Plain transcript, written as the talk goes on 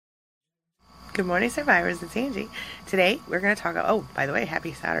Good morning, survivors. It's Angie. Today we're going to talk. Oh, by the way,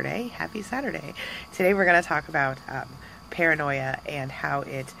 happy Saturday! Happy Saturday! Today we're going to talk about paranoia and how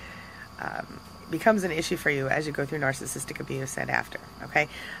it becomes an issue for you as you go through narcissistic abuse and after. Okay,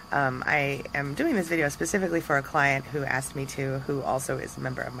 I am doing this video specifically for a client who asked me to, who also is a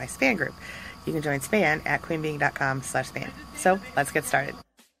member of my SPAN group. You can join SPAN at queenbeing.com/SPAN. So let's get started.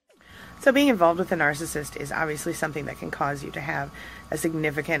 So being involved with a narcissist is obviously something that can cause you to have a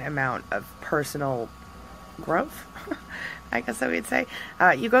significant amount of personal growth, I guess I would say.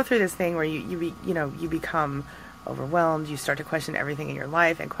 You go through this thing where you become overwhelmed, you start to question everything in your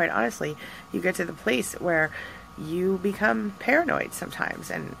life, and quite honestly, you get to the place where you become paranoid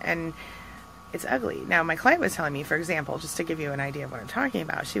sometimes, and it's ugly. Now, my client was telling me, for example, just to give you an idea of what I'm talking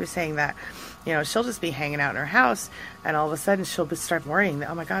about, she was saying that, she'll just be hanging out in her house, and all of a sudden she'll start worrying that,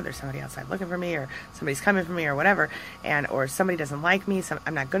 oh my God, there's somebody outside looking for me, or somebody's coming for me, or whatever, or somebody doesn't like me,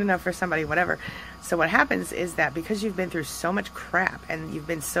 I'm not good enough for somebody, whatever. So what happens is that because you've been through so much crap, and you've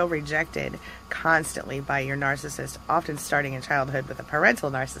been so rejected constantly by your narcissist, often starting in childhood with a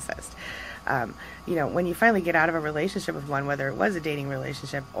parental narcissist, when you finally get out of a relationship with one, whether it was a dating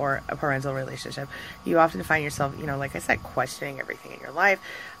relationship or a parental relationship, you often find yourself, like I said, questioning everything in your life.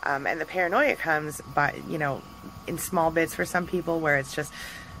 And the paranoia comes by, in small bits for some people where it's just,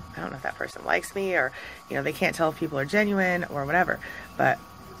 I don't know if that person likes me, or, they can't tell if people are genuine or whatever. But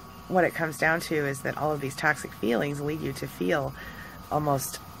what it comes down to is that all of these toxic feelings lead you to feel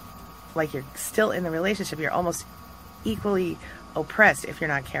almost like you're still in the relationship. You're almost equally oppressed if you're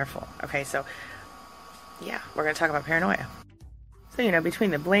not careful. Okay, so yeah, we're going to talk about paranoia. So,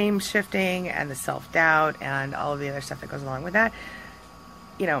 between the blame shifting and the self-doubt and all of the other stuff that goes along with that,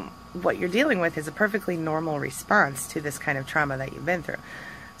 what you're dealing with is a perfectly normal response to this kind of trauma that you've been through.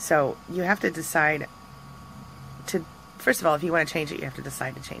 So you have to decide to, first of all, if you want to change it, you have to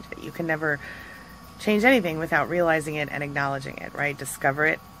decide to change it. You can never change anything without realizing it and acknowledging it, right? Discover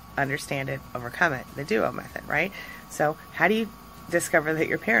it, understand it, overcome it, the duo method, right? So how do you discover that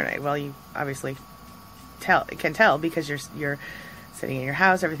you're paranoid? Well, you obviously can tell because you're sitting in your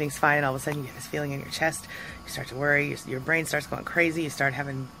house, everything's fine, and all of a sudden you get this feeling in your chest, you start to worry, your brain starts going crazy, you start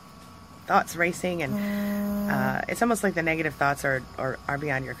having thoughts racing, and it's almost like the negative thoughts are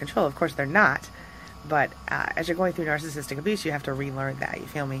beyond your control. Of course they're not, but as you're going through narcissistic abuse, you have to relearn that, you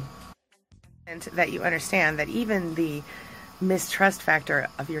feel me? And that you understand that even the mistrust factor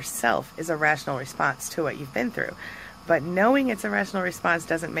of yourself is a rational response to what you've been through. But knowing it's a rational response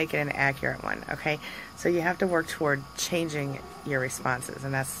doesn't make it an accurate one, okay? So you have to work toward changing your responses,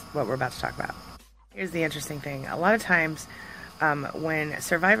 and that's what we're about to talk about. Here's the interesting thing. A lot of times when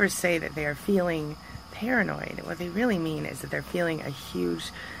survivors say that they are feeling paranoid, what they really mean is that they're feeling a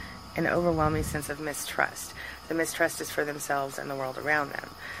huge and overwhelming sense of mistrust. The mistrust is for themselves and the world around them.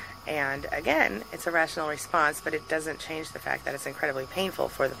 And again, it's a rational response, but it doesn't change the fact that it's incredibly painful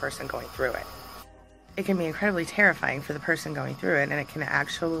for the person going through it. It can be incredibly terrifying for the person going through it, and it can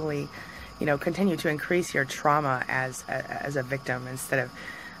actually, continue to increase your trauma as a victim instead of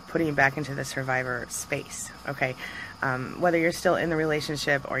putting you back into the survivor space, okay? Whether you're still in the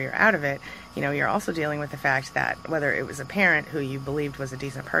relationship or you're out of it, you're also dealing with the fact that whether it was a parent who you believed was a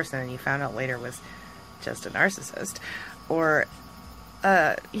decent person and you found out later was just a narcissist, or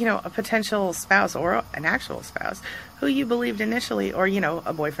a potential spouse or an actual spouse who you believed initially, or,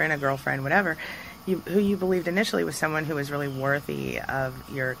 a boyfriend, a girlfriend, whatever, who you believed initially was someone who was really worthy of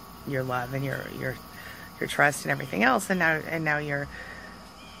your love and your trust and everything else, and now you're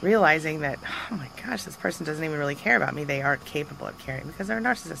realizing that, oh my gosh, this person doesn't even really care about me. They aren't capable of caring because they're a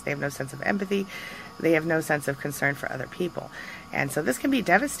narcissist. They have no sense of empathy. They have no sense of concern for other people. And so this can be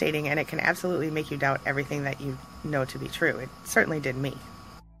devastating, and it can absolutely make you doubt everything that you know to be true. It certainly did me.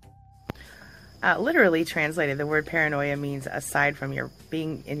 Literally translated, the word paranoia means aside from your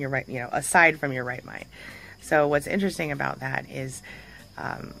being in your right, aside from your right mind. So what's interesting about that is,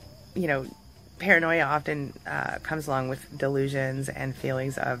 paranoia often comes along with delusions and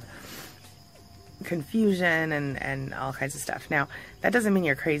feelings of confusion and all kinds of stuff. Now, that doesn't mean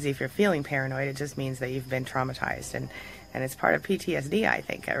you're crazy if you're feeling paranoid. It just means that you've been traumatized, and it's part of PTSD, I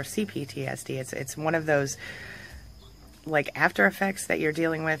think, or CPTSD. It's one of those like after effects that you're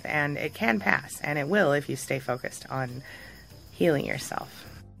dealing with, and it can pass, and it will if you stay focused on healing yourself.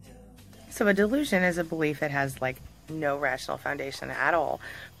 So a delusion is a belief that has like no rational foundation at all,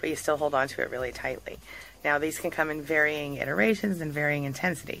 but you still hold on to it really tightly. Now, these can come in varying iterations and varying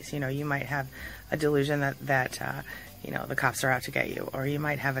intensities. You might have a delusion that the cops are out to get you, or you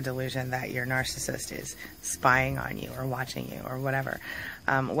might have a delusion that your narcissist is spying on you or watching you or whatever.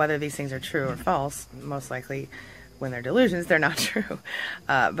 Whether these things are true or false, most likely when they're delusions, they're not true.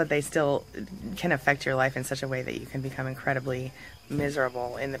 But they still can affect your life in such a way that you can become incredibly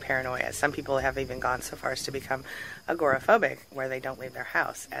miserable in the paranoia. Some people have even gone so far as to become agoraphobic, where they don't leave their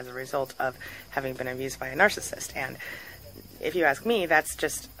house as a result of having been abused by a narcissist. And if you ask me, that's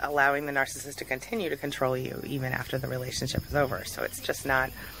just allowing the narcissist to continue to control you even after the relationship is over. So it's just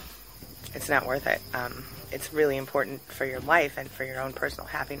not, it's not worth it. It's really important for your life and for your own personal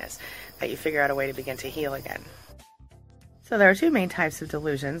happiness that you figure out a way to begin to heal again. So there are two main types of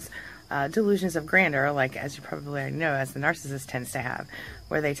delusions. Delusions of grandeur, like, as you probably already know, as the narcissist tends to have,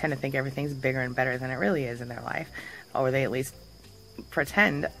 where they tend to think everything's bigger and better than it really is in their life, or they at least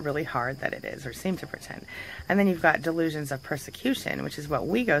pretend really hard that it is, or seem to pretend. And then you've got delusions of persecution, which is what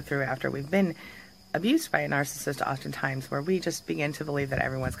we go through after we've been abused by a narcissist oftentimes, where we just begin to believe that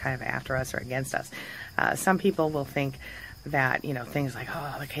everyone's kind of after us or against us. Some people will think that, you know, things like,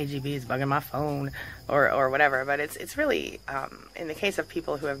 oh, the KGB is bugging my phone, or whatever, but it's really, in the case of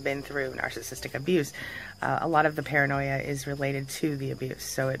people who have been through narcissistic abuse, a lot of the paranoia is related to the abuse.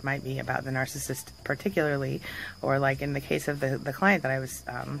 So it might be about the narcissist particularly, or like in the case of the client that I was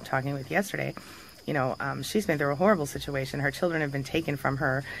talking with yesterday, you know, she's been through a horrible situation. Her children have been taken from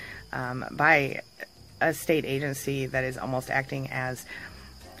her by a state agency that is almost acting as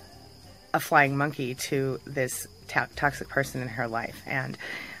a flying monkey to this toxic person in her life. And,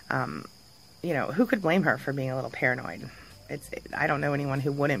 you know, who could blame her for being a little paranoid? I don't know anyone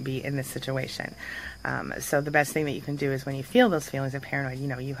who wouldn't be in this situation. So the best thing that you can do is when you feel those feelings of paranoid, you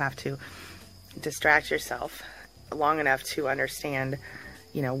know, you have to distract yourself long enough to understand,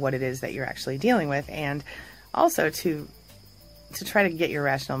 you know, what it is that you're actually dealing with, and also to try to get your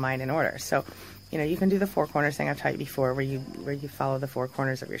rational mind in order. So, you know, you can do the four corners thing I've taught you before, where you follow the four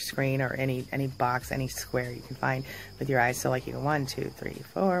corners of your screen, or any box, any square you can find with your eyes. So like you go 1, 2, 3,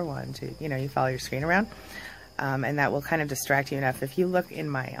 4, 1, 2, you know, you follow your screen around, and that will kind of distract you enough. If you look on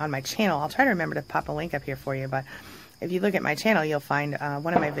my channel, I'll try to remember to pop a link up here for you, but if you look at my channel, you'll find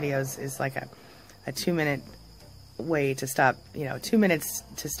one of my videos is like a 2-minute way to stop, you know, 2 minutes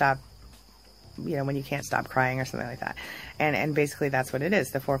to stop, you know, when you can't stop crying or something like that. And basically that's what it is,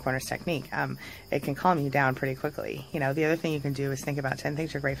 the four corners technique. It can calm you down pretty quickly. You know, the other thing you can do is think about 10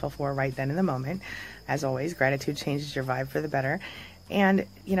 things you're grateful for right then in the moment. As always, gratitude changes your vibe for the better. And,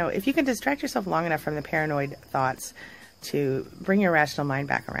 you know, if you can distract yourself long enough from the paranoid thoughts to bring your rational mind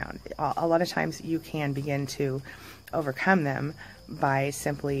back around, a lot of times you can begin to overcome them by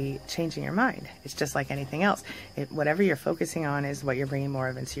simply changing your mind. It's just like anything else. Whatever you're focusing on is what you're bringing more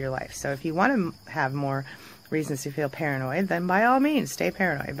of into your life. So if you want to have more reasons to feel paranoid, then by all means, stay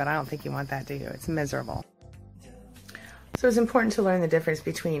paranoid. But I don't think you want that, do you? It's miserable. So it's important to learn the difference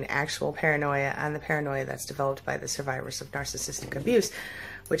between actual paranoia and the paranoia that's developed by the survivors of narcissistic abuse,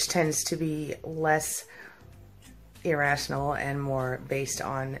 which tends to be less irrational and more based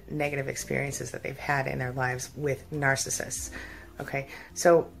on negative experiences that they've had in their lives with narcissists. Okay,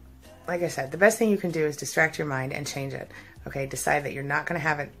 so like I said, the best thing you can do is distract your mind and change it. Okay, decide that you're not going to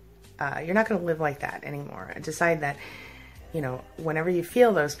have it, you're not going to live like that anymore. Decide that, you know, whenever you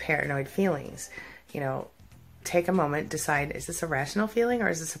feel those paranoid feelings, you know, take a moment, decide, is this a rational feeling or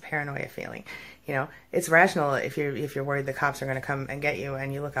is this a paranoia feeling? You know, it's rational if you're worried the cops are going to come and get you,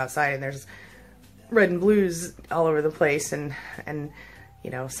 and you look outside and there's red and blues all over the place, and you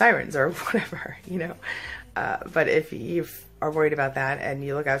know, sirens or whatever, you know. But if you are worried about that and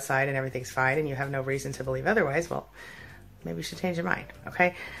you look outside and everything's fine and you have no reason to believe otherwise, well, maybe you should change your mind,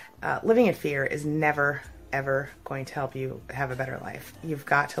 okay? Living in fear is never, ever going to help you have a better life. You've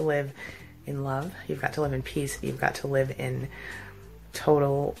got to live in love. You've got to live in peace. You've got to live in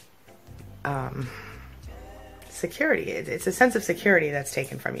total security. It's a sense of security that's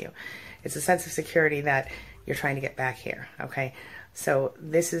taken from you. It's a sense of security that you're trying to get back here, okay? So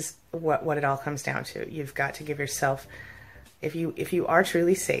this is what it all comes down to. You've got to give yourself, if you are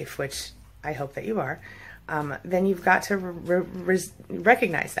truly safe, which I hope that you are, then you've got to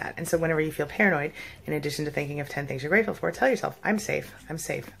recognize that. And so whenever you feel paranoid, in addition to thinking of 10 things you're grateful for, tell yourself, I'm safe, I'm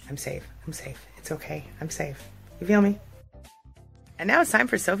safe, I'm safe, I'm safe. It's okay, I'm safe. You feel me? And now it's time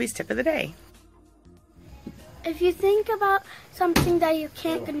for Sophie's tip of the day. If you think about something that you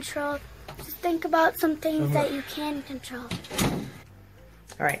can't control, just think about some things that you can control.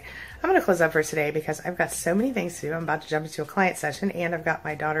 All right, I'm going to close up for today because I've got so many things to do. I'm about to jump into a client session, and I've got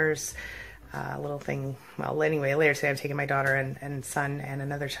my daughter's little thing. Well, anyway, later today I'm taking my daughter and son and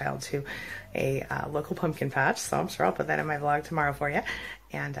another child to a local pumpkin patch, so I'm sure I'll put that in my vlog tomorrow for you,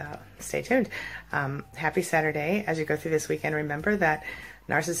 and stay tuned. Happy Saturday. As you go through this weekend, remember that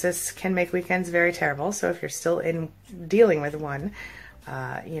narcissists can make weekends very terrible, so if you're still dealing with one,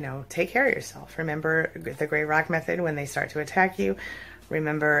 take care of yourself. Remember the gray rock method when they start to attack you.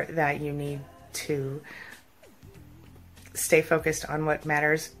 Remember that you need to stay focused on what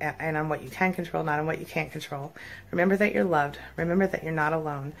matters and on what you can control, not on what you can't control. Remember that you're loved. Remember that you're not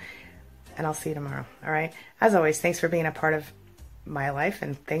alone. And I'll see you tomorrow. All right. As always, thanks for being a part of my life,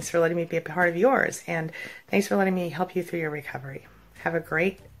 and thanks for letting me be a part of yours. And thanks for letting me help you through your recovery. Have a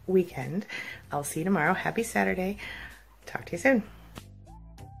great weekend. I'll see you tomorrow. Happy Saturday. Talk to you soon.